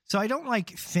So I don't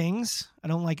like things. I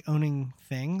don't like owning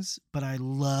things, but I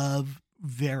love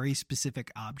very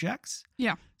specific objects.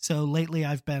 Yeah. So lately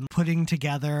I've been putting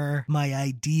together my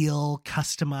ideal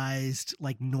customized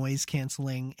like noise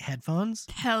canceling headphones.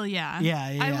 Hell yeah.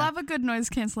 Yeah. I love a good noise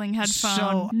canceling headphone.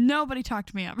 So nobody talked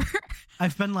to me ever.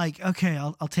 I've been like, okay,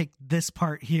 I'll take this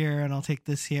part here and I'll take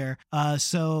this here.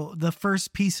 So the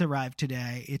first piece arrived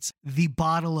today. It's the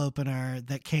bottle opener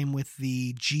that came with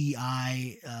the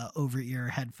GI over-ear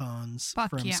headphones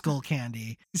from Skull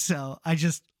Candy. So I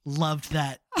just loved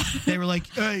that. They were like,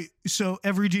 hey, so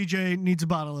every DJ needs a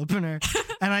bottle opener.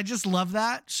 And I just love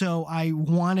that. So I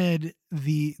wanted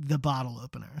the bottle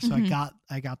opener. So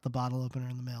I got the bottle opener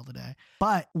in the mail today.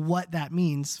 But what that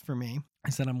means for me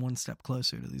is that I'm one step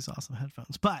closer to these awesome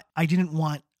headphones. But I didn't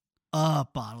want a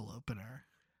bottle opener.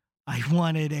 I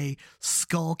wanted a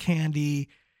Skull Candy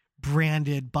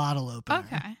branded bottle opener.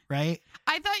 Okay. Right?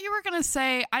 I thought you were going to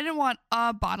say, I didn't want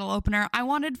a bottle opener. I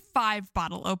wanted 5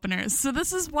 bottle openers. So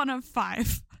this is one of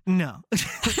 5. No.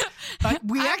 I want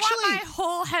my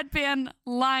whole headband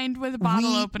lined with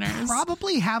bottle openers.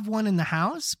 Probably have one in the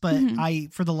house, but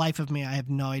for the life of me, I have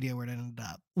no idea where it ended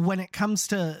up. When it comes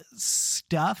to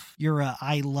stuff,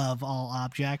 I love all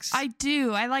objects. I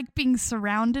do. I like being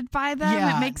surrounded by them.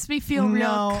 Yeah, it makes me feel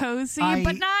real cozy,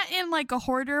 but not in like a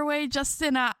hoarder way, just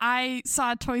in I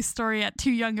saw Toy Story at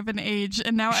too young of an age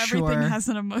and now everything has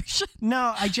an emotion.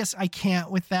 No, I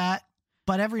can't with that.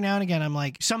 But every now and again, I'm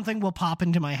like, something will pop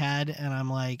into my head and I'm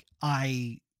like,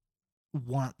 I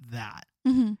want that.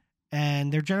 Mm-hmm.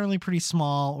 And they're generally pretty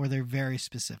small or they're very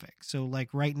specific. So like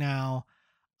right now,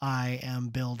 I am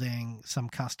building some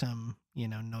custom,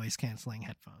 noise canceling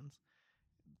headphones.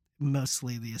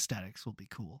 Mostly the aesthetics will be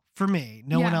cool for me.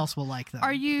 No one else will like them.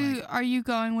 Are you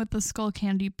going with the Skull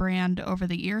Candy brand over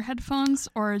the ear headphones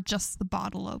or just the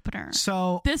bottle opener?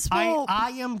 So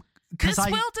I am. This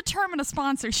will determine a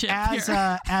sponsorship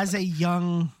as a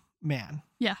young man.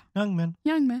 Yeah. Young man.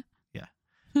 Yeah.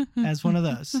 As one of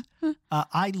those.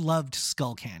 I loved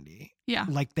Skull Candy. Yeah.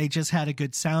 Like they just had a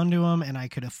good sound to them and I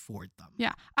could afford them.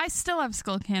 Yeah. I still have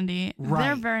Skull Candy. Right.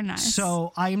 They're very nice.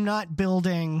 So I'm not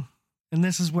building, and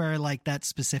this is where like that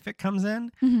specific comes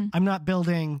in. Mm-hmm. I'm not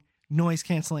building noise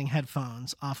canceling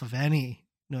headphones off of any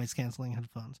noise canceling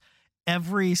headphones.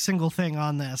 Every single thing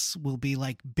on this will be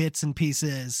like bits and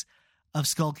pieces of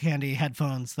Skull Candy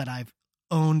headphones that I've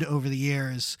owned over the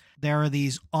years. There are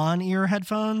these on-ear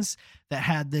headphones that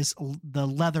had the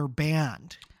leather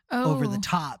band over the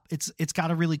top. It's got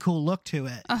a really cool look to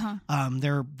it. Uh-huh.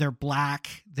 They're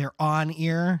black. They're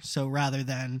on-ear, so rather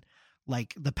than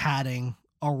like the padding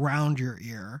around your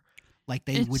ear, like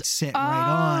they would sit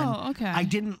right on. Okay. I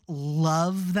didn't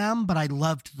love them, but I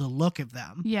loved the look of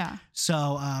them. Yeah.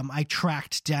 So I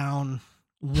tracked down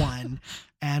one,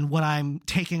 and what I'm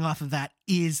taking off of that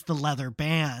is the leather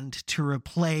band to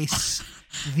replace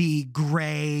the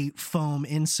gray foam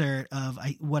insert of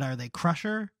what are they?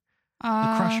 Crusher?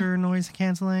 The Crusher noise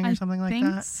canceling or something like that?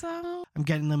 I think so. I'm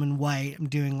getting them in white. I'm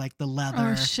doing like the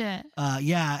leather. Oh, shit.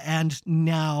 Yeah. And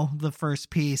now the first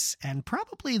piece, and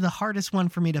probably the hardest one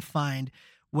for me to find,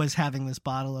 was having this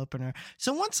bottle opener.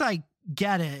 So once I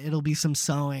get it, it'll be some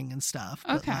sewing and stuff.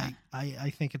 But okay. Like, I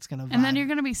think it's going to vibe. And then you're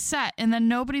going to be set, and then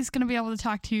nobody's going to be able to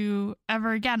talk to you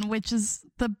ever again, which is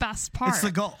the best part. It's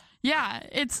the goal. Yeah,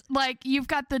 it's like you've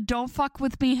got the "Don't fuck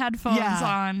with me" headphones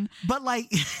on. But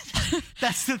like,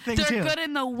 that's the thing They're too. good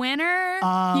in the winter.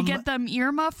 You get them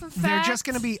earmuff effect. They're just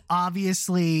going to be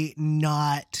obviously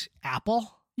not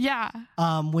Apple. Yeah.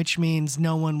 Which means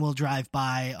no one will drive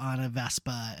by on a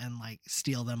Vespa and like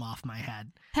steal them off my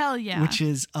head. Hell yeah. Which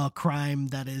is a crime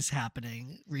that is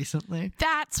happening recently.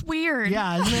 That's weird.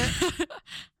 Yeah, isn't it?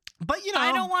 But,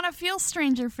 I don't want to feel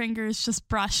stranger fingers just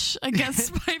brush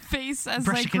against my face as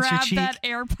I grab that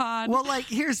AirPod. Well, like,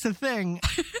 here's the thing.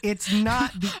 It's not...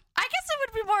 I guess it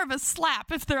would be more of a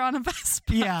slap if they're on a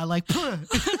Vespa. Yeah, like...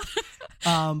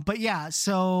 but yeah,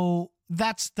 so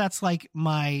that's like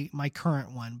my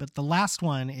current one. But the last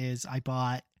one is I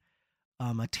bought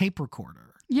a tape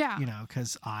recorder. Yeah.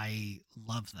 Because I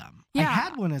love them. Yeah. I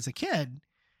had one as a kid.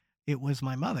 It was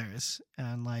my mother's.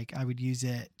 And, like, I would use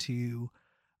it to...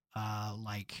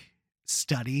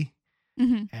 study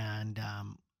and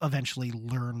eventually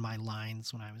learn my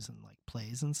lines when I was in like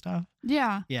plays and stuff.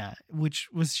 Yeah. Yeah, which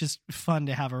was just fun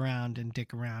to have around and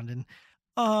dick around. And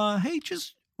hey,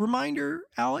 just reminder,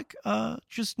 Alec,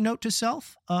 just note to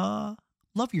self,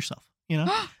 love yourself,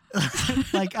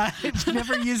 Like I've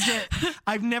never used it.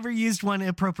 I've never used one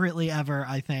appropriately ever,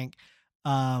 I think.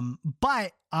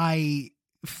 But I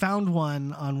found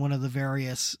one on one of the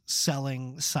various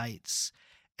selling sites.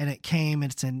 and it came,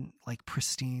 and it's in like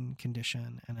pristine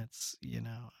condition, and it's, you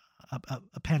know,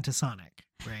 a Panasonic,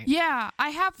 right? Yeah, I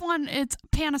have one. It's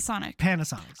Panasonic.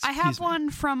 I have one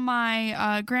from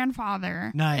my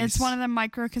grandfather. Nice. It's one of the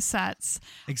micro cassettes.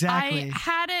 Exactly. I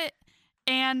had it,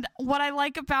 and what I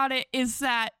like about it is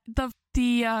that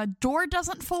the door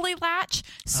doesn't fully latch,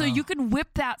 so you can whip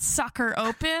that sucker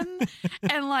open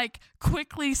and like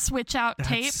quickly switch out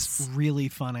tapes. That's really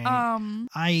funny.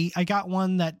 I got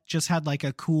one that just had like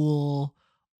a cool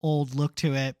old look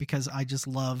to it because I just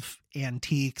love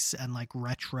antiques and like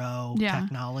retro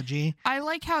technology. I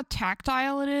like how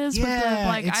tactile it is. Yeah, with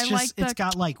the, like, it's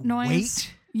got like noise.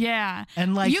 Weight. Yeah,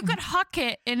 and like you could huck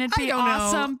it and it'd be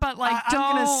awesome, but like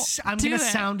I'm gonna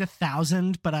sound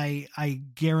 1,000, but I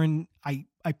guarantee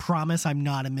I promise I'm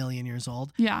not 1,000,000 years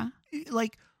old. Yeah,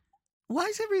 like, why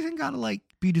is everything gotta like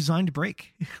be designed to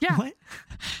break? Yeah, what?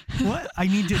 I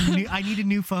need a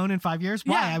new phone in 5 years.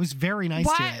 Why? I was very nice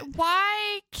to it.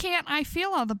 Why can't I feel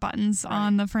all the buttons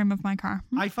on the frame of my car?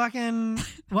 I fucking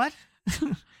what?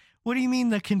 What do you mean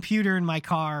the computer in my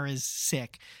car is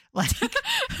sick? Like,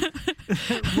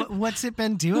 what's it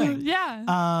been doing?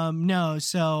 Yeah. No.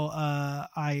 So,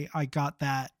 I got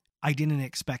that. I didn't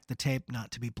expect the tape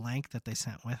not to be blank that they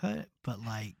sent with it, but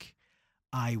like,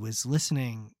 I was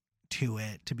listening to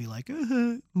it to be like,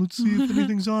 let's see if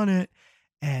anything's on it.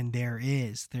 And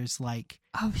there's like,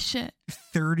 oh shit,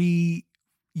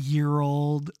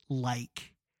 30-year-old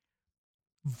like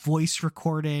voice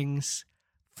recordings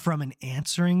from an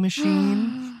answering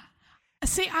machine.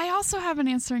 See, I also have an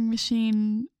answering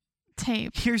machine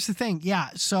tape. Here's the thing. Yeah.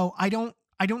 So I don't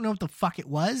know what the fuck it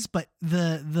was, but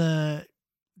the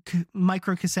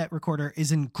micro cassette recorder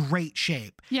is in great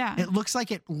shape. Yeah. It looks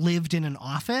like it lived in an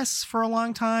office for a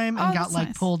long time and got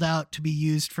like pulled out to be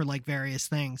used for like various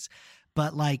things.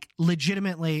 But like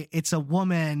legitimately, it's a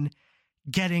woman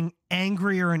getting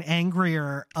angrier and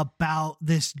angrier about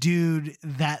this dude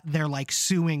that they're like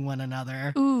suing one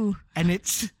another. Ooh. And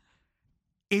it's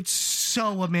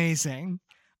so amazing.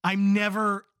 I'm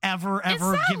never, ever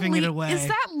giving it away. Is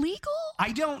that legal?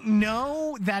 I don't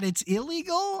know that it's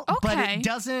illegal, but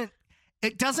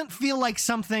it doesn't feel like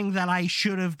something that I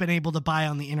should have been able to buy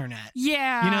on the internet.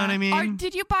 Yeah. You know what I mean?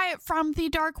 Did you buy it from the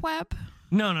dark web?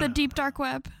 No. The deep dark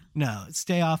web? No,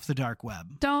 stay off the dark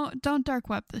web. Don't dark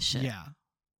web this shit. Yeah.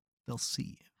 They'll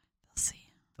see you.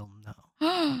 They'll know.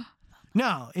 know.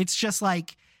 No, it's just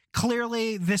like,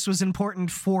 clearly this was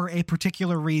important for a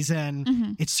particular reason.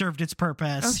 Mm-hmm. It served its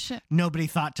purpose. Oh, shit. Nobody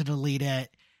thought to delete it.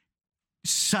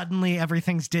 Suddenly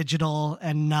everything's digital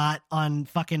and not on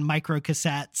fucking micro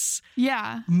cassettes.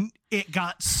 Yeah. It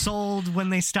got sold when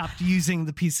they stopped using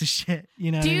the piece of shit.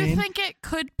 You know what I mean? Do you think it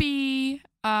could be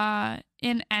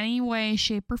in any way,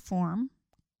 shape, or form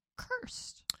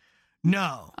cursed?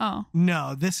 No. Oh.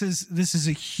 No. This is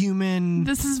a human.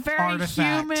 This is very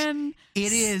artifact. human.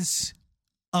 It is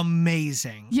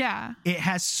amazing. Yeah. It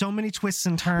has so many twists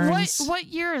and turns. What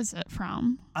year is it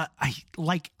from?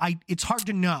 It's hard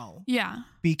to know. Yeah.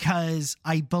 Because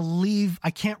I believe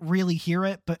I can't really hear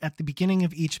it, but at the beginning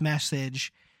of each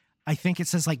message, I think it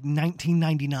says like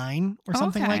 1999 or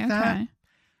something like that.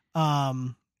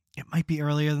 Okay. It might be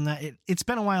earlier than that. It's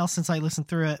been a while since I listened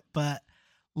through it, but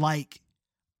like,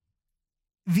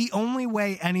 the only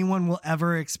way anyone will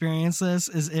ever experience this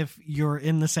is if you're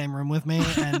in the same room with me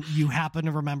and you happen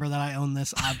to remember that I own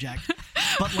this object.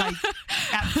 But like,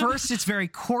 at first it's very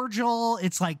cordial.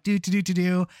 It's like do.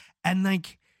 And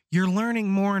like, you're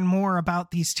learning more and more about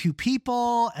these two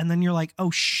people. And then you're like, oh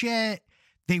shit,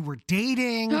 they were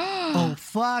dating. Oh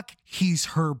fuck, he's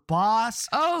her boss.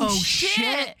 Oh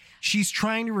shit. She's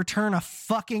trying to return a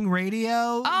fucking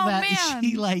radio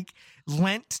she like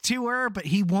lent to her, but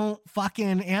he won't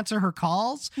fucking answer her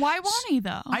calls. Why won't he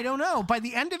though? I don't know. By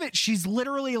the end of it, she's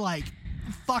literally like,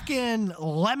 fucking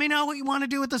let me know what you want to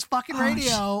do with this fucking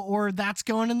radio, or that's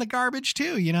going in the garbage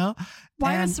too, you know?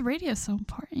 Why was the radio so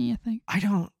important, you think? I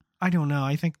don't know.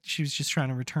 I think she was just trying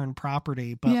to return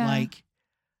property, but like,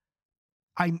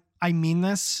 I mean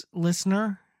this,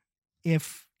 listener,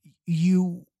 if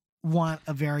you want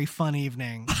a very fun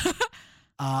evening,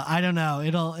 I don't know.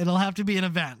 It'll have to be an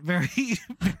event. Very,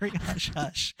 very hush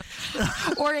hush.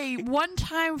 Or a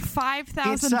one-time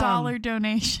 $5,000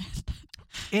 donation.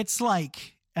 It's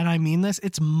like, and I mean this,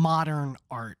 it's modern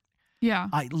art. Yeah.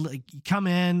 You come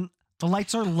in, the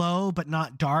lights are low but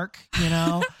not dark, you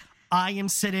know? I am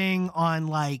sitting on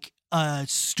like a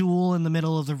stool in the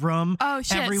middle of the room. Oh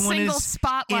shit, everyone single is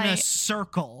spotlight. in a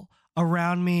circle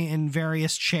around me in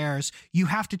various chairs. You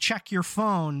have to check your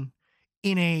phone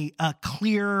in a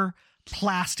clear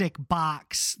plastic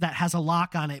box that has a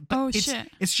lock on it, but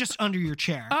it's just under your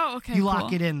chair. Oh, okay. You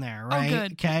lock it in there, right? Oh,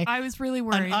 good. Okay. I was really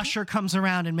worried. An usher comes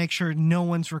around and makes sure no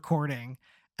one's recording,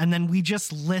 and then we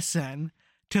just listen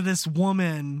to this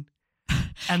woman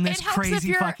and this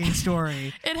crazy fucking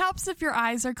story. It helps if your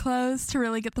eyes are closed to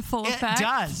really get the full effect. It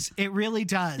does. It really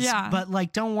does. Yeah. But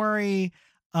like, don't worry.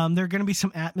 There are going to be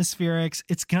some atmospherics.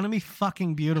 It's going to be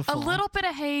fucking beautiful. A little bit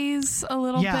of haze, a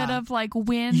little bit of like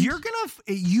wind.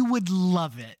 You would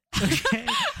love it. Okay.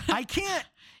 I can't.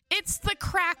 It's the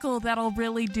crackle that'll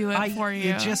really do it for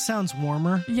you. It just sounds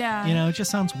warmer. Yeah. You know, it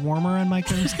just sounds warmer on my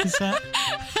cassette.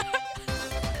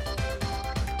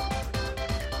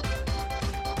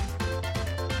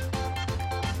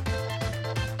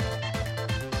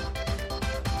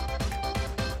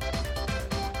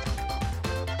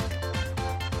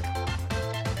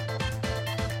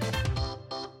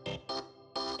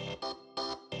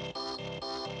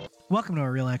 Welcome to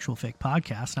our Real Actual Fake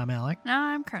podcast. I'm Alec.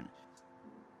 I'm Kern.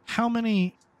 How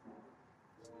many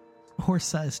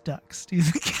horse-sized ducks do you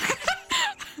think?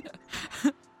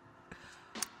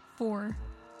 4.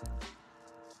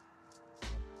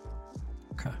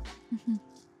 Okay. Mm-hmm.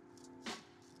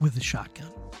 With a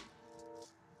shotgun.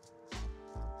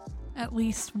 At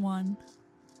least 1.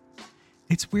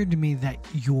 It's weird to me that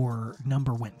your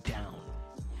number went down.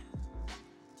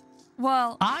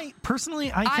 Well, I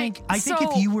think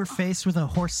if you were faced with a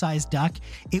horse-sized duck,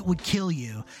 it would kill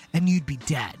you and you'd be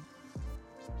dead.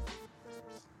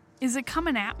 Is it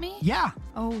coming at me? Yeah.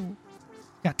 Oh.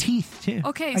 Got teeth too.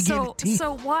 Okay, so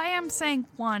why I'm saying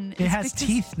 1 is it has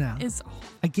teeth now.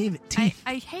 I gave it teeth.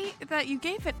 I hate that you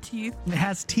gave it teeth. It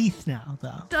has teeth now,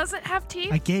 though. Does it have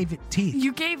teeth? I gave it teeth.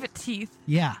 You gave it teeth.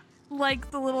 Yeah.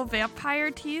 Like the little vampire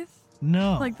teeth?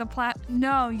 No. Like the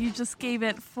No, you just gave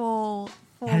it full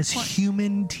it has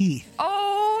human teeth.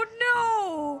 Oh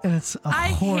no! And it's a horse. I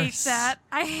hate that.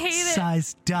 I hate it.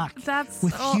 Sized duck.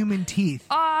 With human teeth.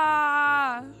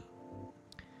 Ah.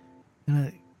 And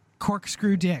a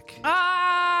corkscrew dick.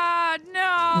 Ah,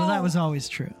 no. Well, that was always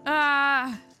true.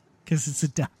 Because it's a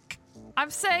duck.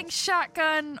 I'm saying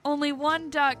shotgun, only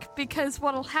 1 duck, because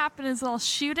what'll happen is I'll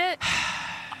shoot it,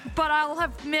 but I'll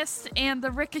have missed, and the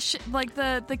ricochet, like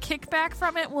the kickback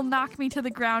from it, will knock me to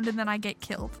the ground, and then I get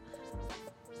killed.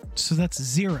 So that's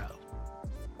 0.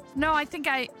 No, I think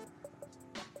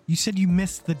You said you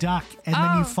missed the duck, and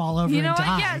then you fall over and die.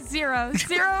 What? Yeah, 0.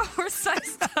 0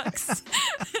 horse-sized ducks.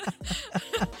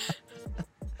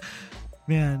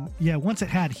 Man, yeah, once it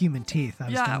had human teeth, I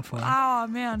was done for. Oh,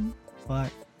 man.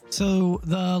 But so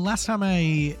the last time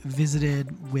I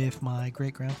visited with my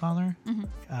great-grandfather,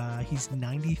 he's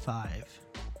 95.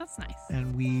 That's nice.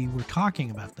 And we were talking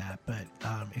about that, but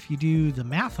if you do the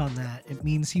math on that, it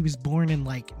means he was born in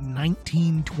like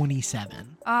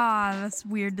 1927. That's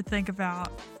weird to think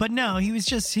about. But no, he was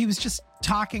just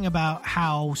talking about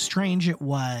how strange it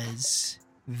was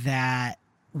that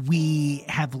we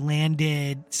have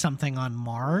landed something on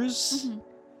Mars.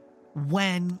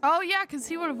 When because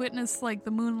he would have witnessed like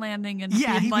the moon landing and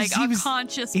been like a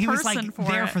conscious person was like for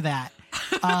there it. for that.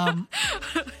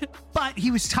 But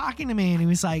he was talking to me and he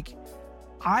was like,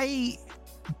 I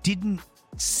didn't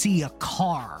see a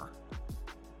car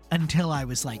until I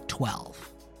was like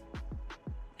 12.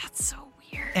 That's so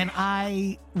weird. And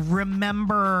I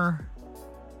remember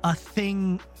a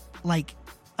thing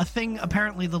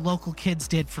apparently the local kids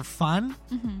did for fun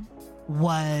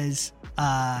was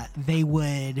they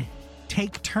would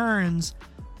take turns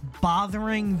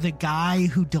bothering the guy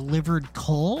who delivered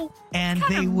coal, and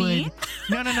they would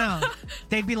no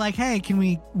they'd be like, hey, can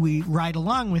we ride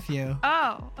along with you?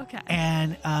 Oh, okay.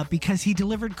 And because he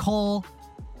delivered coal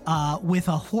with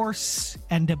a horse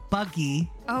and a buggy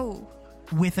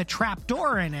with a trap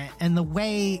door in it, and the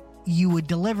way you would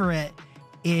deliver it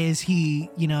is he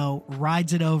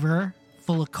rides it over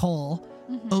full of coal,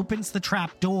 opens the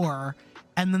trap door,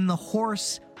 and then the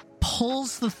horse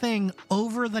pulls the thing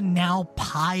over the now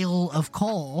pile of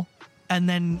coal, and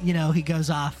then he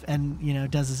goes off and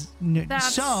does his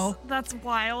that's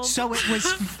wild. So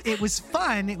it was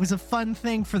fun. It was a fun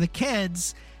thing for the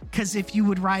kids, because if you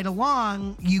would ride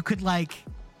along, you could like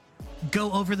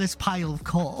go over this pile of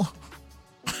coal,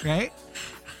 right?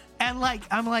 And like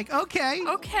I'm like,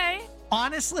 okay.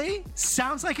 Honestly,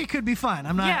 sounds like it could be fun.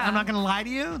 I'm not gonna lie to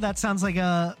you. That sounds like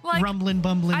a rumbling,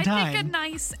 bumbling time. I think a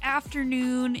nice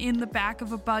afternoon in the back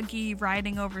of a buggy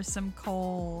riding over some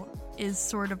coal is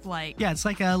sort of like it's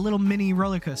like a little mini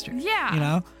roller coaster.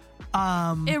 Yeah,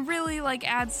 it really like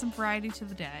adds some variety to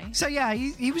the day. So yeah,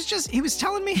 he was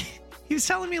telling me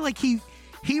like he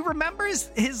remembers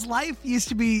his life used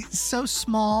to be so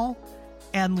small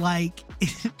And like,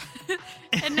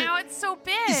 and now it's so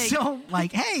big. So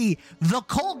like, hey, the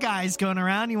coal guy's going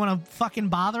around. You want to fucking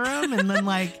bother him? And then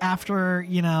like after,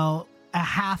 a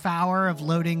half hour of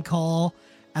loading coal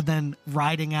and then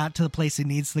riding out to the place he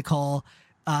needs the coal,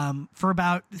 for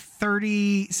about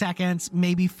 30 seconds,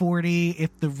 maybe 40,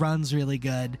 if the run's really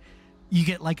good, you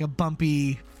get like a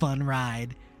bumpy, fun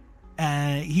ride.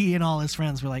 He and all his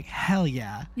friends were like, hell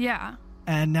yeah. Yeah.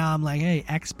 And now I'm like, hey,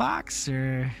 Xbox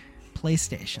or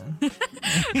PlayStation?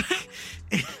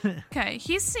 Okay,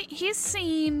 he's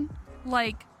seen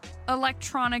like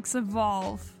electronics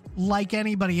evolve. Like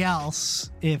anybody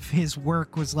else, if his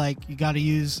work was like, you got to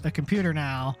use a computer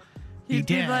now, he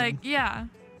did. Like, yeah.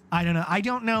 I don't know. I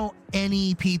don't know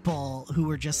any people who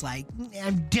were just like,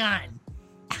 I'm done.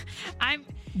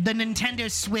 The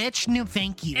Nintendo Switch? No,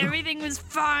 thank you. Everything was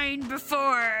fine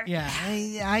before. Yeah,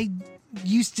 I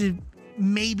used to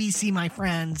maybe see my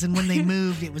friends, and when they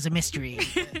moved, it was a mystery.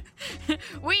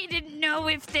 We didn't know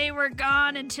if they were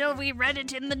gone until we read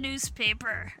it in the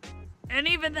newspaper. And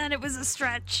even then, it was a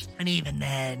stretch. And even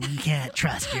then, you can't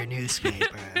trust your newspaper.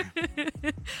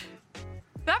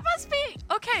 That must be...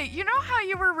 Okay, you know how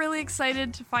you were really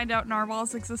excited to find out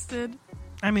narwhals existed?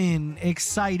 I mean,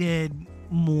 excited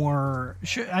more...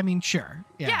 Sure.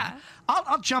 Yeah.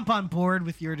 I'll jump on board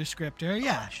with your descriptor.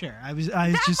 Yeah, sure. I was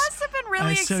that just... must have been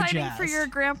really exciting for your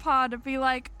grandpa to be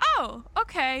like, oh,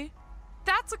 okay,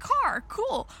 that's a car.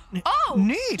 Cool. Oh,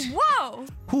 neat. Whoa,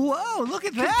 look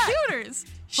at that. Computers.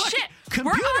 Fuck, Shit,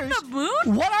 computers? We're on the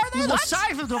moon? What are they? What? The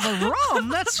size of a room?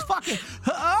 That's fucking...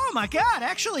 Oh, my God.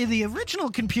 Actually, the original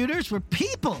computers were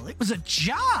people. It was a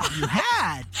job you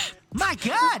had. My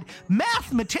God.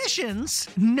 Mathematicians?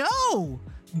 No.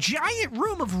 Giant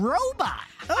room of robot.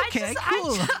 Okay,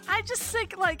 cool. I just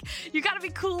think, like, you got to be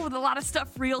cool with a lot of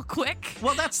stuff real quick.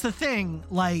 Well, that's the thing.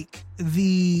 Like,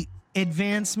 the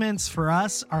advancements for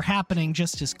us are happening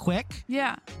just as quick.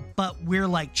 Yeah. But we're,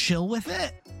 like, chill with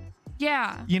it.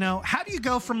 Yeah. How do you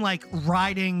go from like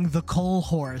riding the coal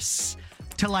horse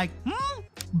to like,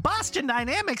 Boston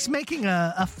Dynamics making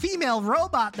a female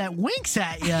robot that winks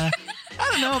at you? I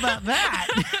don't know about that.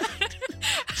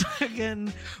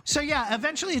 So yeah,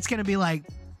 eventually it's going to be like,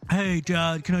 hey,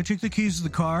 Dad, can I take the keys to the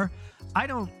car? I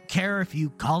don't care if you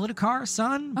call it a car,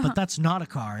 son, but that's not a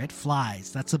car. It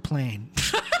flies. That's a plane.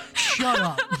 Shut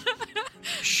up.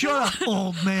 Shut up,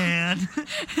 old man.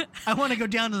 I want to go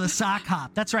down to the sock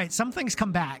hop. That's right. Some things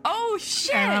come back. Oh,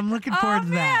 shit. And I'm looking forward to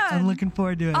that. I'm looking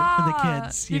forward to it for the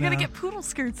kids. You're going to get poodle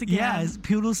skirts again. Yeah,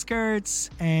 poodle skirts.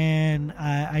 And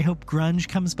I hope grunge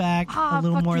comes back a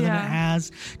little more than it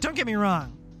has. Don't get me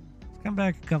wrong. It's come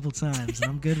back a couple times, and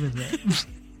I'm good with it.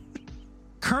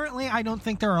 Currently, I don't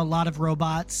think there are a lot of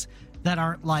robots that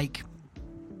aren't like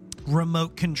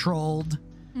remote controlled.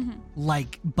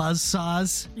 Like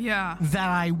buzzsaws, that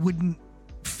I wouldn't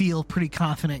feel pretty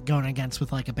confident going against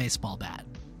with like a baseball bat.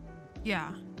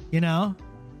 Yeah.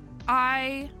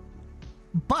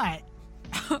 But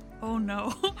oh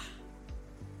no.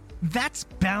 That's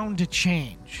bound to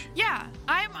change. Yeah,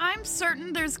 I'm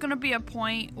certain there's gonna be a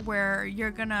point where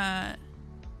you're gonna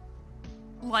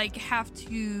like have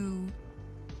to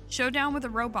show down with a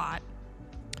robot.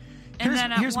 And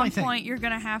then at one point, you're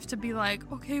going to have to be like,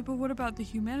 okay, but what about the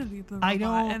humanity of the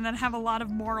robot? And then have a lot of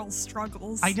moral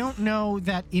struggles. I don't know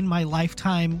that in my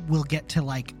lifetime we'll get to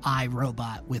like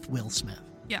iRobot with Will Smith.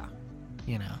 Yeah.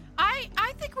 I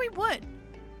think we would.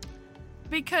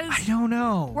 Because I don't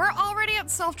know. We're already at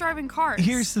self-driving cars.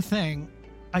 Here's the thing.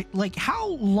 How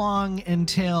long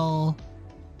until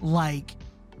like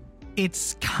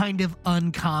it's kind of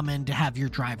uncommon to have your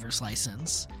driver's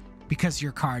license because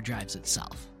your car drives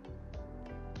itself?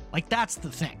 Like, that's the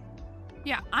thing.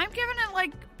 Yeah, I'm giving it,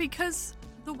 like, because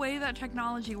the way that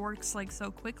technology works, like,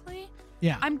 so quickly,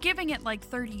 I'm giving it, like,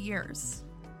 30 years.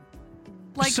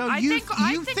 Like, so I think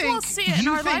we'll see it in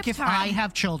our lifetime. If I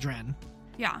have children,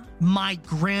 yeah, my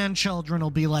grandchildren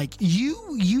will be like, you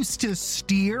used to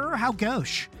steer? How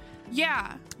gauche?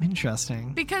 Yeah.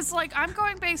 Interesting. Because, like, I'm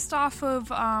going based off of,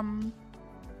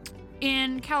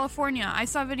 in California, I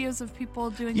saw videos of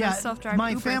people doing those self-driving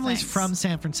Uber my family's things. from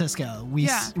San Francisco. We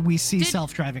see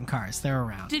self-driving cars. They're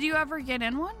around. Did you ever get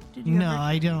in one?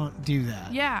 I don't do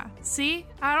that. Yeah. See?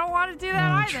 I don't want to do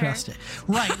that I either. don't trust it.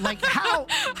 Right. Like, how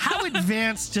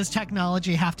advanced does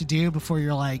technology have to do before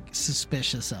you're, like,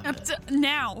 suspicious of it?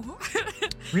 Now.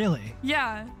 Really?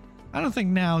 Yeah. I don't think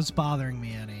now's bothering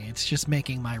me any. It's just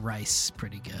making my rice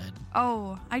pretty good.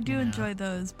 Oh, I do enjoy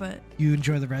those, but... You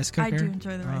enjoy the rice cooker? I do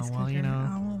enjoy the rice cooker.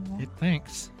 Well, it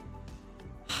thinks.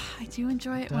 I do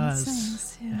enjoy it when it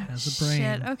sings too. It has a brain.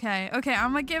 Shit. Okay.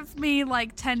 I'm gonna give me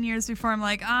like 10 years before I'm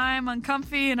like, I'm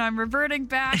uncomfy and I'm reverting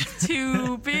back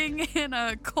to being in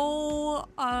a coal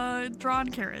drawn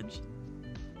carriage.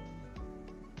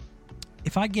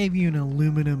 If I gave you an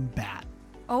aluminum bat.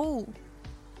 Oh.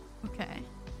 Okay.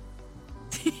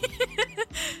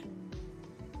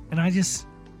 And I just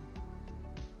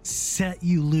set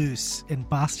you loose in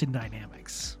Boston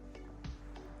Dynamics.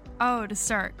 Oh, to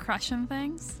start crushing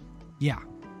things? Yeah.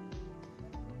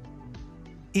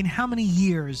 In how many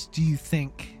years do you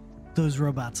think those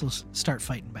robots will start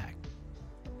fighting back?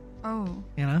 Oh.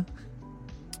 You know?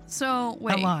 So,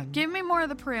 wait. How long? Give me more of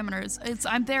the parameters.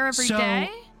 I'm there every day?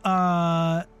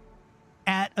 At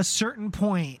a certain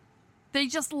point. They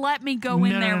just let me go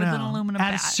in there with an aluminum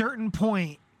bat. At a certain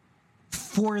point,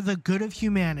 for the good of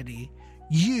humanity,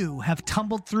 you have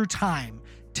tumbled through time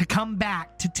to come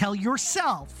back to tell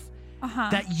yourself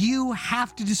that you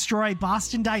have to destroy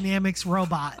Boston Dynamics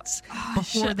robots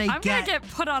before shit. I'm gonna get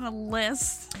put on a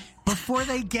list. Before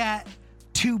they get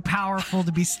too powerful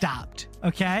to be stopped.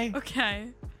 Okay? Okay.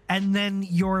 And then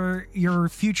your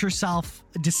future self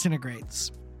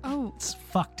disintegrates. Oh. It's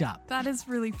fucked up. That is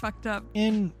really fucked up.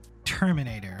 In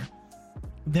Terminator,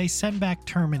 they send back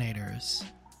Terminators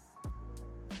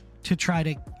to try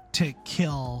to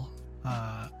kill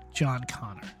John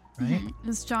Connor, right? Mm-hmm.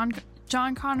 Is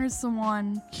John Connor's the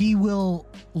one? He will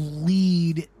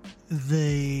lead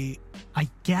the, I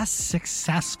guess,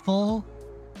 successful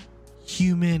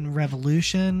human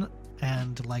revolution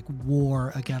and like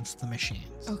war against the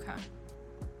machines. Okay.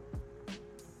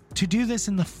 To do this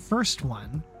in the first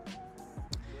one,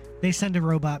 they send a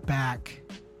robot back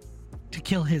to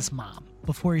kill his mom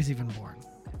before he's even born.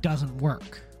 Doesn't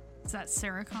work. Is that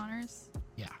Sarah Connors?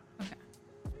 Yeah. Okay.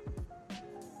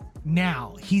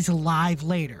 Now, he's alive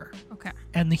later. Okay.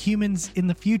 And the humans in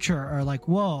the future are like,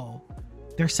 whoa,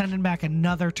 they're sending back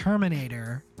another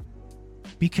Terminator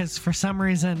because for some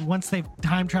reason, once they've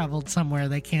time traveled somewhere,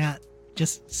 they can't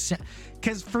just...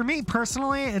 Because for me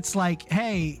personally, it's like,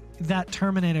 hey, that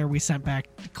Terminator we sent back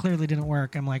clearly didn't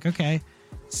work. I'm like, okay,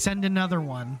 send another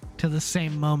one to the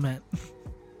same moment.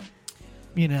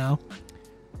 You know?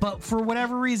 But for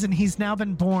whatever reason, he's now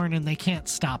been born and they can't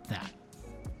stop that.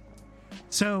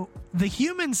 So the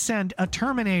humans send a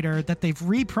Terminator that they've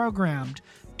reprogrammed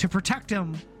to protect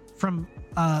him from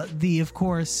the, of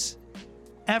course,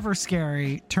 ever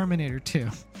scary Terminator 2.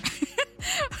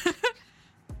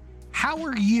 How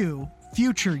are you,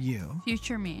 future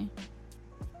me,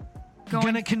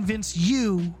 gonna convince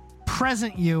you,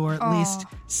 present you, or at least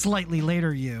slightly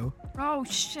later you, oh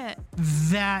shit,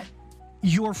 that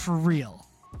you're for real?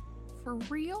 For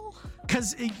real?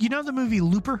 Because you know the movie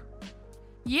Looper?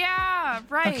 Yeah,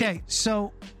 right. Okay,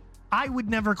 so I would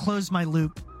never close my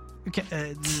loop,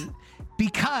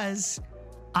 because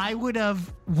I would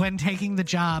have, when taking the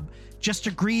job, just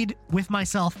agreed with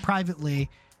myself privately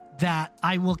that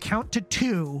I will count to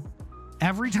 2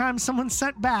 every time someone's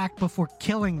sent back before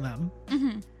killing them.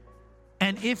 Mm-hmm.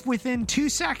 And if within 2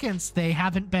 seconds they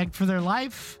haven't begged for their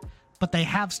life, but they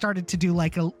have started to do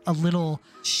like a little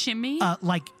shimmy,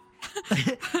 like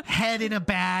head in a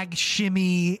bag,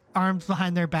 shimmy, arms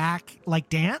behind their back, like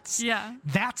dance. Yeah.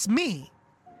 That's me.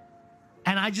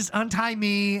 And I just untie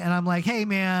me and I'm like, hey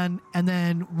man. And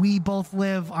then we both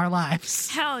live our lives.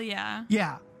 Hell yeah.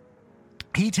 Yeah.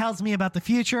 He tells me about the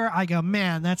future. I go,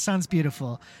 man, that sounds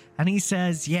beautiful. And he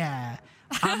says, yeah,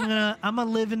 I'm gonna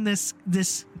live in this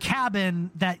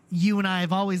cabin that you and I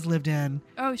have always lived in.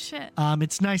 Oh shit.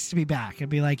 It's nice to be back. I'd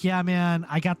be like, yeah, man,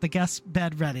 I got the guest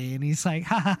bed ready. And he's like,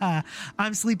 ha ha ha,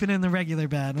 I'm sleeping in the regular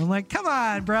bed. And I'm like, come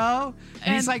on, bro.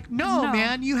 And he's like, no,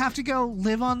 man, you have to go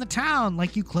live on the town.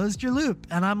 Like you closed your loop.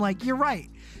 And I'm like, you're right.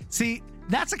 See,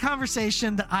 that's a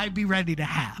conversation that I'd be ready to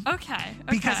have. Okay.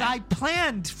 Because I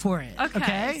planned for it.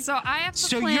 Okay. So I have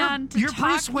to plan to talk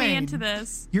Bruce Wayne, me into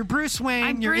this. You're Bruce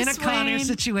Wayne. You're in a Connor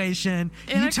situation.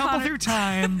 You tumble through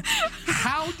time.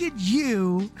 How did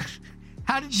you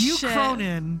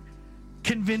Cronin,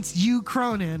 convince you,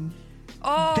 Cronin,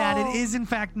 that it is in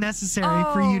fact necessary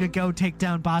for you to go take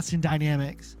down Boston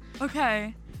Dynamics?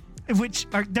 Okay. Which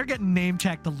they're getting name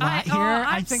checked a lot here.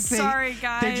 I think sorry,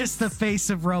 guys. They're just the face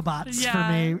of robots for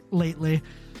me lately.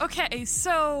 Okay,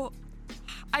 so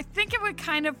I think it would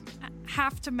kind of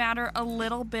have to matter a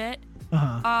little bit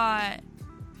how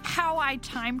I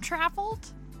time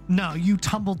traveled. No, you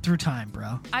tumbled through time,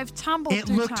 bro. I've tumbled through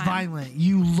time. It looked violent.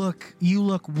 You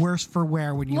look worse for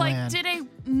wear when you land.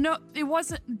 It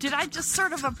wasn't, did I just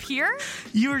sort of appear?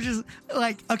 You were just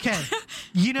like, okay,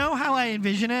 you know how I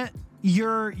envision it?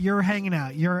 you're hanging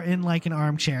out. You're in like an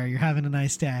armchair. You're having a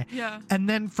nice day. Yeah. And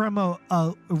then from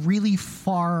a really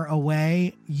far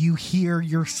away, you hear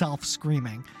yourself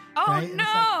screaming. Oh, right?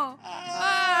 no.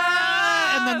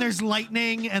 And then there's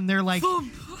lightning, and they're like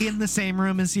in the same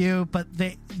room as you, but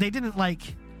they didn't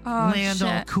like land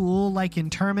all cool like in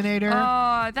Terminator.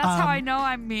 Oh, that's how I know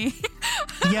I'm me.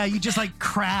 Yeah, you just like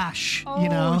crash. Oh, you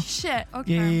know. Shit.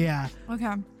 Okay. Yeah.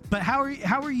 Okay. But how are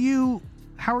you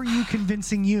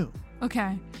convincing you?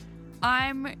 Okay.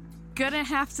 I'm gonna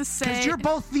have to say, because you're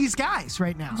both these guys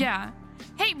right now. Yeah.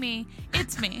 Hey, me.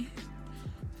 It's me.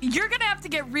 You're gonna have to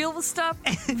get real with stuff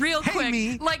real Hey, quick.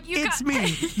 me. Like It's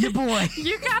me, your boy.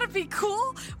 You gotta be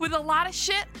cool with a lot of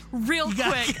shit real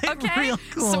quick, okay? Real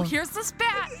cool. So here's this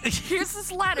bat, here's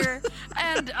this letter,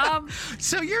 and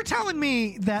So you're telling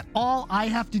me that all I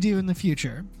have to do in the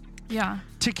future, yeah,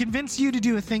 to convince you to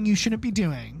do a thing you shouldn't be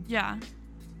doing, yeah,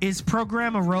 is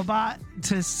program a robot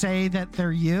to say that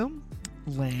they're you?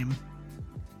 Lame.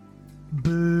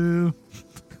 Boo.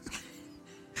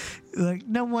 Like,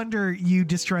 no wonder you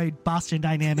destroyed Boston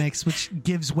Dynamics, which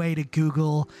gives way to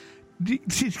Google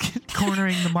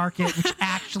cornering the market, which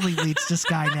actually leads to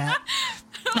Skynet.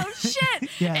 Oh shit!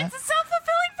 Yeah. It's a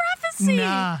self-fulfilling prophecy.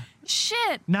 Nah.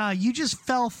 Shit. Nah, you just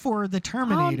fell for the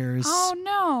Terminators. Oh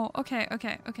no. Okay.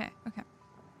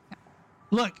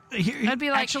 Look, here, I'd be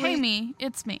like, actually, hey, me,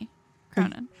 it's me,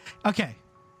 Cronin. Okay,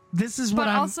 this is what But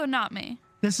I'm. also not me.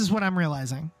 This is what I'm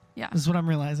realizing. Yeah. This is what I'm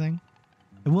realizing,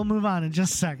 and we'll move on in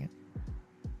just a second.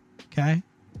 Okay,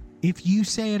 if you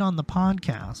say it on the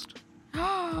podcast,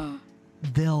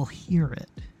 they'll hear it.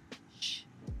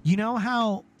 You know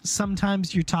how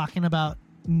sometimes you're talking about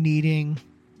needing,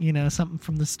 something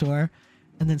from the store,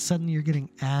 and then suddenly you're getting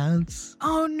ads?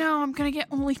 Oh no, I'm gonna get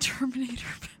only Terminator.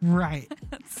 Right.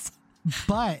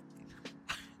 But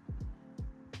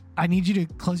I need you to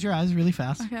close your eyes really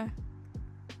fast. Okay.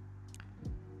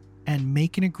 And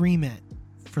make an agreement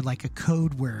for like a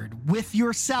code word with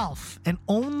yourself and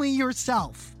only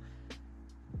yourself.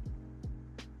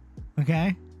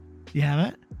 Okay? You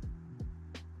have it?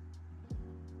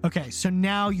 Okay, so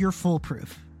now you're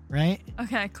foolproof, right?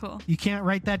 Okay, cool. You can't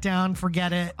write that down,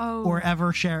 forget it, or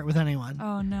ever share it with anyone.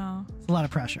 Oh no. It's a lot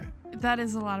of pressure. That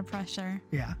is a lot of pressure.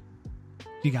 Yeah.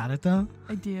 You got it though?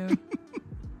 I do.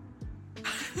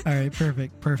 All right,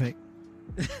 perfect.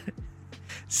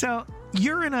 So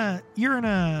you're in a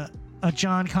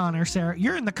John Connor, Sarah.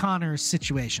 You're in the Connors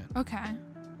situation. Okay.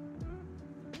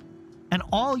 And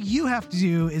all you have to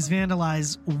do is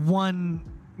vandalize one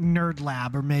nerd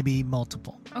lab or maybe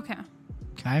multiple. Okay.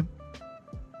 Okay?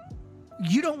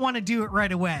 You don't want to do it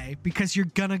right away because you're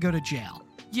going to go to jail.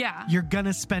 Yeah. You're going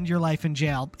to spend your life in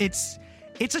jail. It's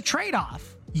a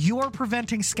trade-off. You're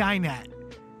preventing Skynet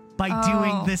by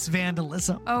doing this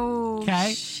vandalism. Oh,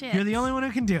 okay? shit. You're the only one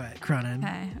who can do it, Cronin.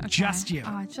 Okay. Just you.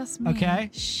 Oh, just me. Okay?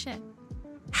 Shit.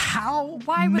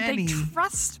 Why would they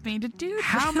trust me to do this?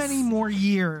 How many more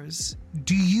years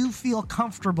do you feel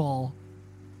comfortable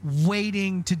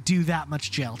waiting to do that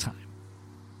much jail time?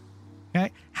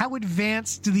 Okay? How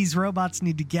advanced do these robots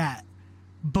need to get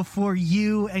before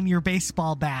you and your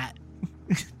baseball bat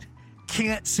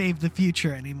can't save the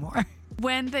future anymore?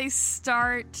 When they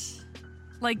start,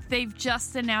 like, they've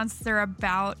just announced they're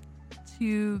about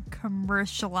to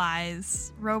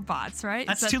commercialize robots, right?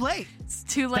 That's too late. It's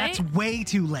too late? That's way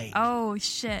too late. Oh,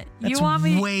 shit. That's you want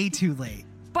me? way too late.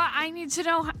 But I need to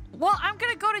know. Well, I'm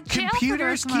going to go to jail.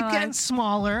 Computers keep getting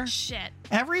smaller. Shit.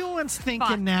 Everyone's thinking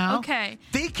Fuck. now. Okay.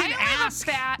 They can ask. I don't have a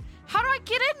bat. How do I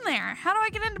get in there? How do I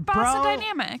get into Boston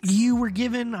Dynamics? You were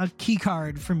given a key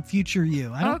card from future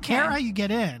you. I don't care how you get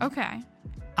in. Okay.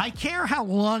 I care how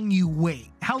long you wait.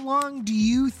 How long do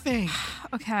you think?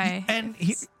 Okay. And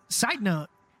side note,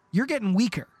 you're getting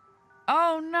weaker.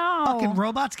 Oh, no. Fucking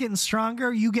robots getting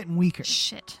stronger, you getting weaker.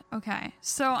 Shit. Okay.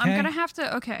 So I'm going to have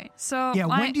to. Okay. So. Yeah,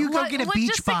 when do you go get a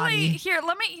beach body?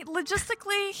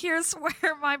 Logistically, here's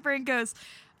where my brain goes.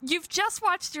 You've just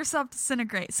watched yourself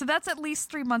disintegrate. So that's at least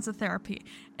 3 months of therapy.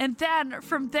 And then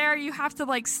from there, you have to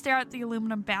like stare at the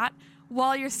aluminum bat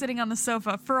while you're sitting on the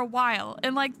sofa for a while.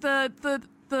 And like the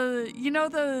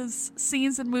those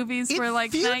scenes in movies where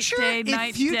like night,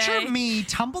 day. Future me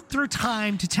tumbled through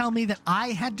time to tell me that I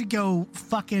had to go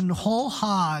fucking whole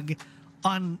hog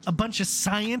on a bunch of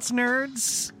science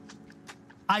nerds,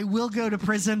 I will go to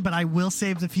prison, but I will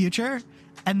save the future,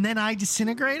 and then I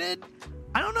disintegrated?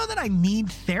 I don't know that I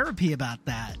need therapy about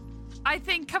that. I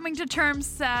think coming to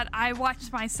terms that I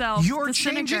watched myself You're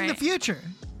changing the future.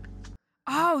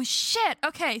 Oh, shit.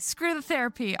 Okay, screw the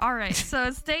therapy. All right, so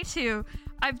it's day 2.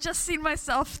 I've just seen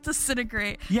myself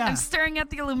disintegrate. Yeah. I'm staring at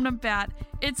the aluminum bat,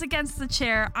 It's against the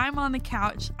chair. I'm on the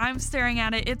couch. I'm staring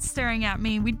at it. It's staring at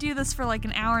me. We do this for like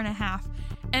an hour and a half.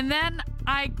 And then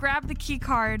I grab the key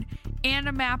card and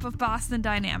a map of Boston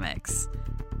Dynamics.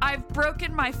 I've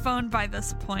broken my phone by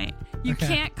this point. You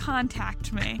can't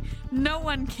contact me. No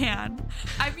one can.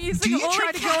 I'm using. Do you only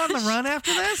try to go on the run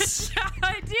after this? Yeah,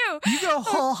 I do. You go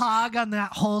whole hog on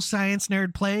that whole science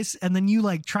nerd place, and then you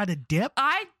like try to dip.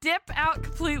 I dip out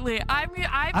completely. I've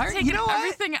taken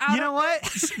everything out. You know what?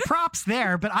 Props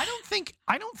there, but I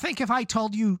don't think if I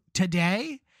told you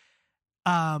today,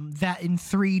 that in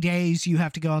 3 days you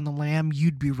have to go on the lam,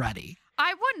 you'd be ready.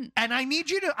 I wouldn't. And I need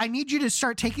you to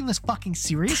start taking this fucking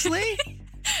seriously.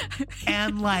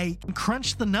 And like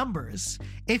crunch the numbers.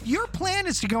 If your plan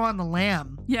is to go on the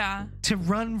lam, to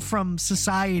run from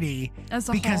society as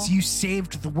a because whole, you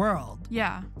saved the world,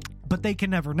 but they can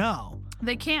never know.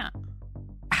 They can't.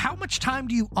 How much time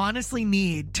do you honestly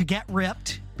need to get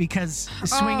ripped? Because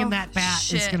swinging that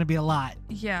bat is going to be a lot.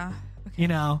 Yeah. You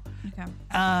know,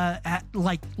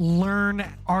 like learn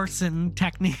arson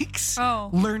techniques,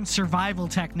 learn survival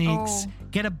techniques,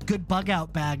 get a good bug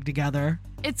out bag together.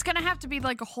 It's going to have to be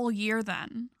like a whole year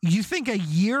then. You think a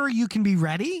year you can be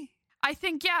ready? I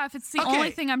think, if it's the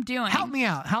only thing I'm doing. Help me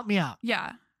out.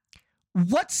 Yeah.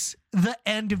 What's the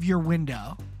end of your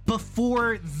window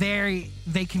before they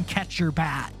can catch your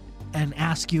bat and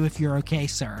ask you if you're okay,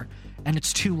 sir, and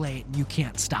it's too late and you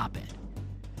can't stop it?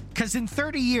 Because in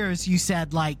 30 years, you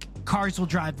said, like, cars will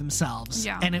drive themselves.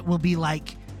 Yeah. And it will be,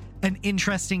 like, an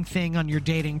interesting thing on your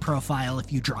dating profile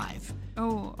if you drive.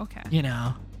 Oh, okay. You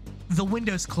know? The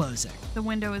window's closing. The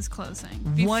window is closing.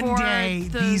 One day,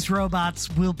 these robots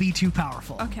will be too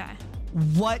powerful. Okay.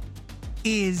 What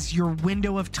is your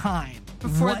window of time?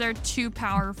 Before they're too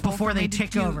powerful. Before they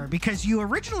tick over. Because you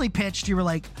originally pitched, you were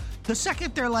like, the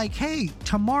second they're like, hey,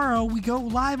 tomorrow we go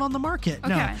live on the market.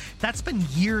 Okay. No, that's been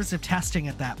years of testing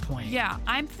at that point. Yeah,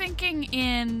 I'm thinking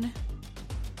in...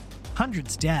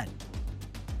 Hundreds dead.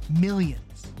 Millions.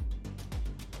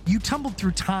 You tumbled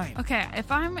through time. Okay,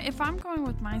 if I'm going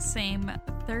with my same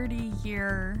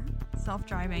 30-year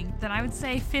self-driving, then I would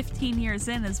say 15 years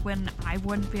in is when I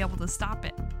wouldn't be able to stop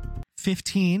it.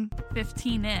 15?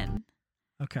 15 in.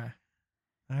 Okay.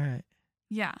 All right.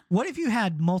 Yeah. What if you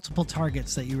had multiple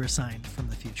targets that you were assigned from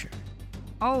the future?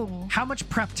 Oh. How much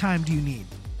prep time do you need?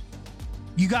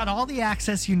 You got all the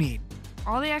access you need.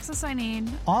 All the access I need.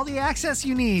 All the access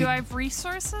you need. Do I have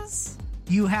resources?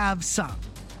 You have some.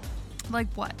 Like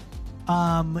what?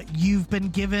 You've been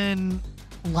given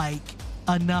like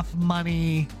enough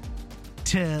money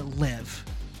to live.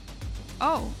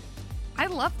 Oh. I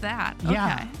love that.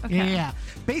 Yeah. Okay. Yeah.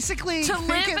 Basically, to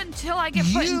live until I get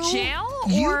put in jail?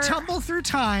 You tumble through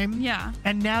time. Yeah.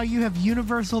 And now you have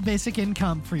universal basic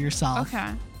income for yourself.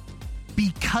 Okay.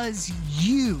 Because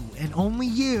you, and only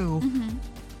you,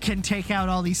 can take out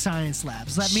all these science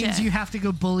labs. That means you have to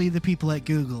go bully the people at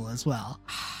Google as well.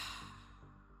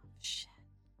 Shit.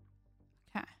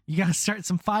 Okay. You got to start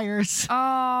some fires.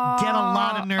 Oh. Get a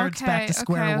lot of nerds back to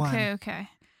square one. Okay.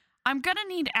 I'm going to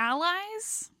need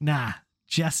allies? Nah,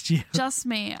 just you. Just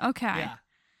me. Okay. Yeah.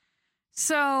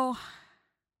 So.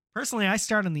 Personally, I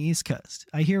start on the East Coast.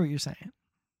 I hear what you're saying.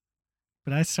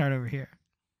 But I start over here.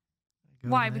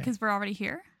 Why? Because we're already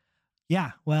here?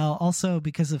 Yeah. Well, also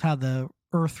because of how the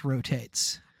Earth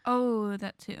rotates. Oh,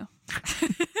 that too.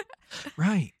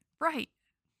 Right.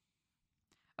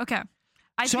 Okay.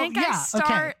 I start.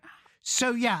 Okay.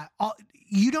 So,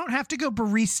 you don't have to go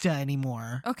barista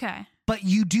anymore. Okay. But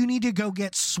you do need to go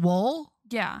get swole.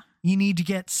 Yeah. You need to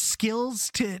get skills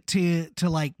to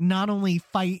like not only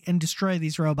fight and destroy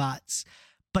these robots,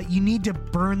 but you need to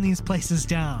burn these places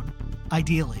down,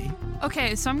 ideally.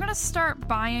 Okay, so I'm going to start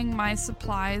buying my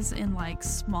supplies in like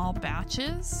small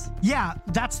batches. Yeah,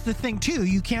 that's the thing too.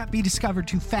 You can't be discovered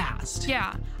too fast.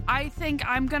 Yeah, I think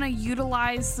I'm going to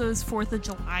utilize those 4th of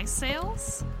July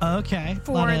sales. Okay.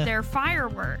 For their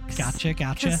fireworks. Gotcha.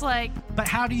 Just like... But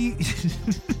how do you...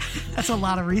 That's a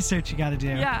lot of research you got to do.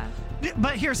 Yeah.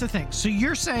 But here's the thing. So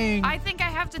you're saying... I think I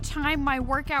have to time my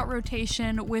workout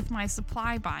rotation with my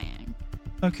supply buying.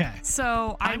 Okay.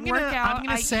 So I work out,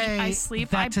 I eat, I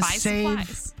sleep, I buy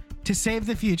supplies. To save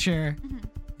the future,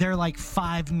 there are like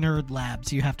 5 nerd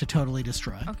labs you have to totally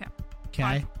destroy.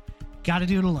 Okay? Got to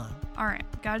do it alone. All right.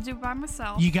 Got to do it by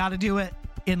myself. You got to do it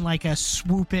in like a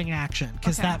swooping action.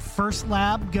 Because that first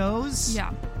lab goes,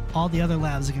 all the other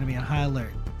labs are going to be on high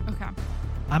alert. Okay.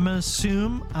 I'm going to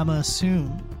assume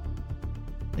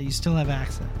that you still have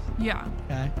access. Yeah.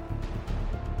 Okay?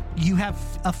 You have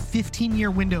a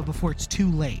 15-year window before it's too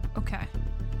late. Okay.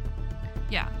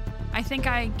 Yeah. I think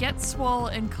I get swole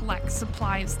and collect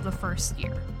supplies the first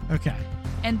year. Okay.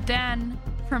 And then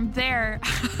from there,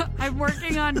 I'm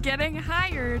working on getting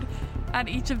hired at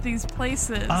each of these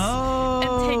places.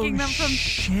 Oh, and taking them from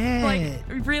shit.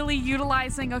 like really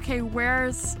utilizing, okay,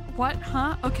 where's what?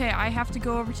 Huh? Okay, I have to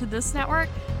go over to this network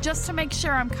just to make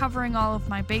sure I'm covering all of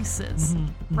my bases,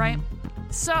 right?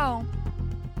 So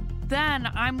then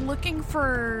I'm looking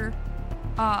for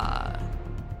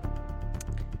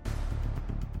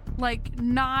like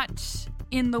not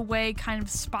in the way kind of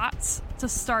spots to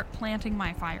start planting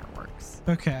my fireworks.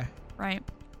 Okay. Right?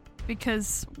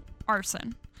 Because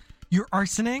arson. You're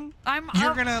arsoning?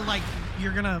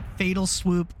 You're gonna fatal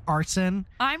swoop arson?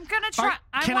 I'm gonna try.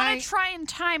 I want to try and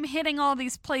time hitting all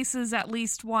these places at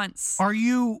least once. Are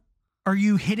you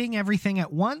hitting everything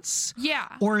at once? Yeah.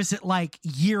 Or is it like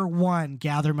year 1,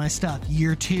 gather my stuff,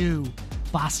 year 2,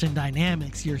 Boston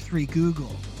Dynamics, year 3,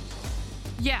 Google?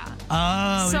 Yeah.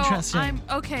 Oh, so interesting.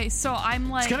 So I'm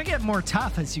like, it's gonna get more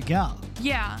tough as you go.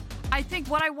 Yeah. I think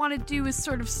what I want to do is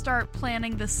sort of start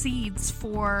planting the seeds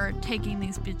for taking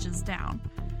these bitches down.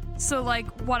 So, like,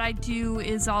 what I do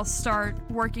is I'll start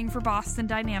working for Boston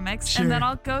Dynamics, Sure. and then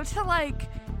I'll go to, like,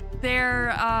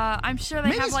 their, I'm sure they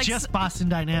Maybe have, it's like... just Boston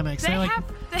Dynamics.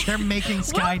 They're making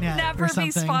Skynet we'll never or something.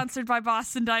 be sponsored by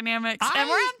Boston Dynamics. And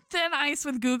we're on thin ice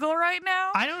with Google right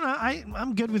now. I don't know.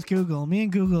 I'm good with Google. Me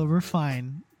and Google, we're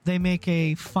fine. They make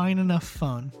a fine enough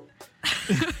phone.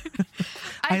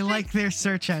 I like their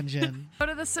search engine. Go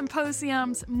to the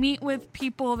symposiums, meet with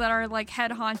people that are like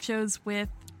head honchos with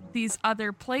these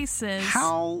other places.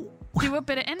 Do a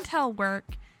bit of intel work.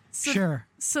 Sure.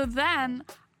 So then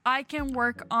I can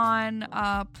work on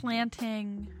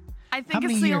planting. I think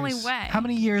it's years? the only way. How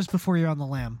many years before you're on the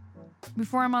lam?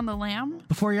 Before I'm on the lam?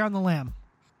 Before you're on the lam.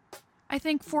 I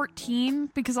think 14,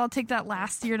 because I'll take that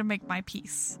last year to make my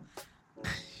peace.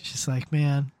 She's like,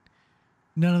 man,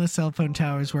 none of the cell phone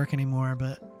towers work anymore,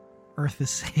 but Earth is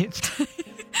saved.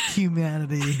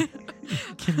 Humanity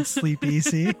can sleep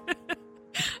easy.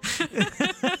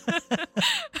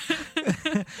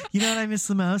 You know what I miss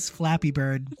the most? Flappy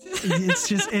Bird.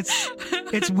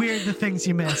 It's weird the things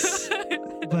you miss.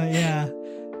 But yeah,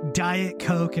 Diet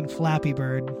Coke and Flappy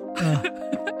Bird.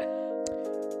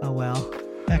 Oh well.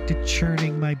 Back to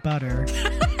churning my butter.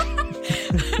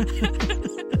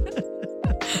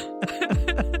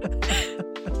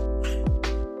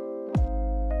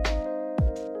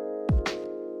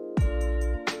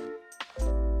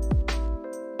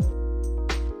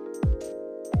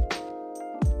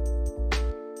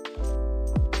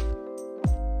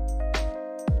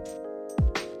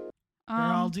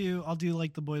 I'll do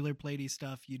like the boilerplatey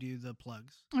stuff. You do the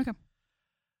plugs. Okay.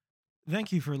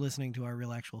 Thank you for listening to our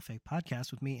Real Actual Fake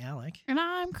podcast with me, Alec. And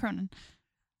I'm Cronin.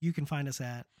 You can find us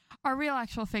at our Real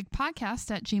Actual Fake podcast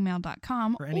at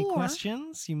gmail.com. For any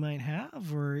questions you might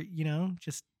have, or,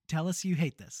 just tell us you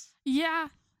hate this. Yeah.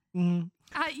 Mm-hmm.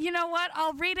 You know what?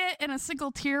 I'll read it and a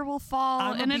single tear will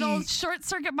fall and it'll short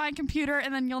circuit my computer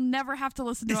and then you'll never have to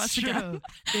listen to us again.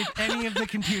 If any of the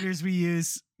computers we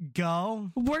use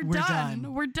go, we're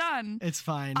done. We're done. It's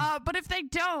fine. But if they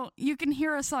don't, you can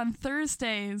hear us on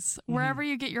Thursdays, wherever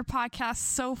you get your podcasts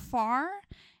so far.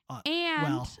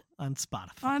 And on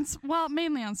Spotify.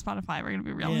 Mainly on Spotify. We're going to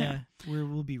be real here.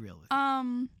 We'll be real with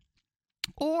it.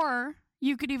 Or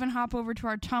you could even hop over to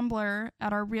our Tumblr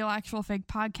at our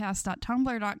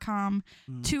realactualfakepodcast.tumblr.com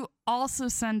to also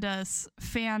send us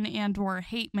fan and or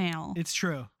hate mail. It's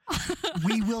true.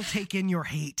 We will take in your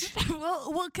hate.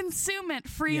 We'll consume it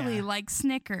freely like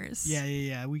Snickers.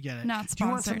 Yeah. We get it. Not sponsored. Do you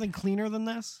want something cleaner than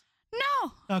this?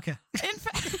 No. Okay. In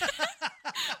fact,